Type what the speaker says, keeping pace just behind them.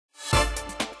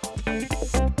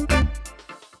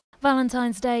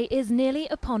Valentine's Day is nearly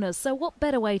upon us, so what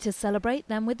better way to celebrate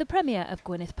than with the premiere of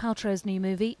Gwyneth Paltrow's new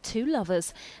movie, Two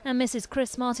Lovers. And Mrs.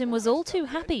 Chris Martin was all too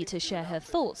happy to share her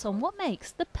thoughts on what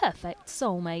makes the perfect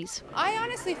soulmate. I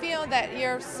honestly feel that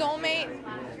your soulmate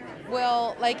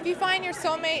will, if you find your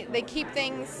soulmate, they keep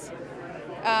things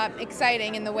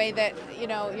exciting in the way that,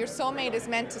 your soulmate is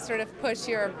meant to sort of push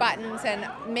your buttons and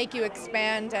make you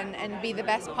expand and be the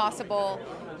best possible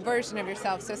version of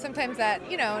yourself. So sometimes that,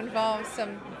 involves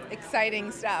some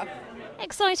exciting stuff.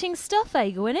 Exciting stuff,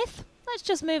 eh, Gwyneth? Let's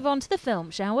just move on to the film,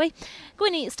 shall we?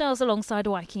 Gwyneth stars alongside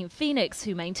Joaquin Phoenix,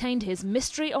 who maintained his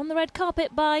mystery on the red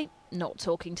carpet by not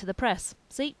talking to the press.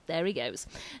 See, there he goes.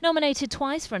 Nominated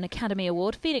twice for an Academy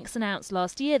Award, Phoenix announced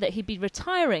last year that he'd be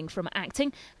retiring from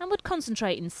acting and would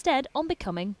concentrate instead on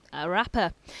becoming a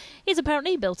rapper. He's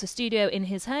apparently built a studio in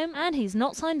his home and he's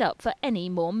not signed up for any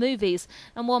more movies.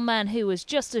 And one man who was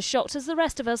just as shocked as the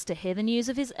rest of us to hear the news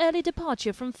of his early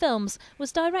departure from films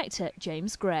was director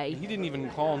James Gray. He didn't even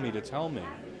call me to tell me,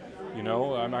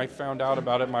 and I found out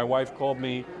about it. My wife called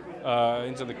me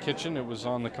into the kitchen. It was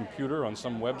on the computer on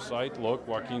some website. Look,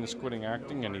 Joaquin's quitting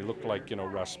acting, and he looked like,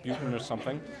 Rasputin or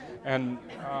something. And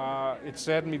it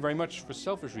saddened me very much for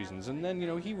selfish reasons. And then,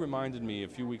 he reminded me a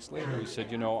few weeks later, he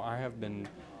said, I have been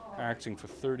acting for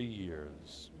 30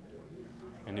 years.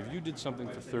 And if you did something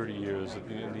for 30 years, at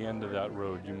the end of that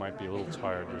road, you might be a little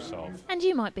tired yourself. And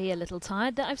you might be a little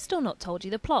tired that I've still not told you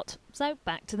the plot. So,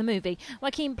 back to the movie.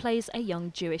 Joaquin plays a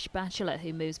young Jewish bachelor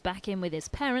who moves back in with his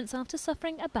parents after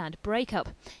suffering a bad breakup.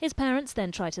 His parents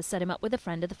then try to set him up with a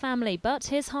friend of the family, but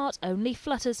his heart only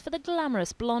flutters for the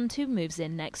glamorous blonde who moves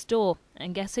in next door.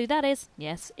 And guess who that is?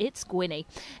 Yes, it's Gwynnie.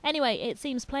 Anyway, it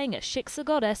seems playing a shiksa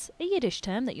goddess, a Yiddish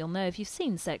term that you'll know if you've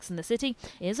seen Sex and the City,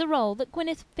 is a role that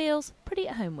Gwyneth feels pretty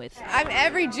at home with. I'm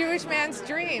every Jewish man's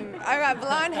dream. I've got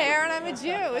blonde hair and I'm a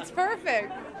Jew. It's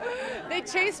perfect. They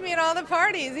chase me at all the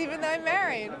parties, even though I'm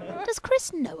married. Does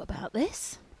Chris know about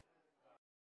this?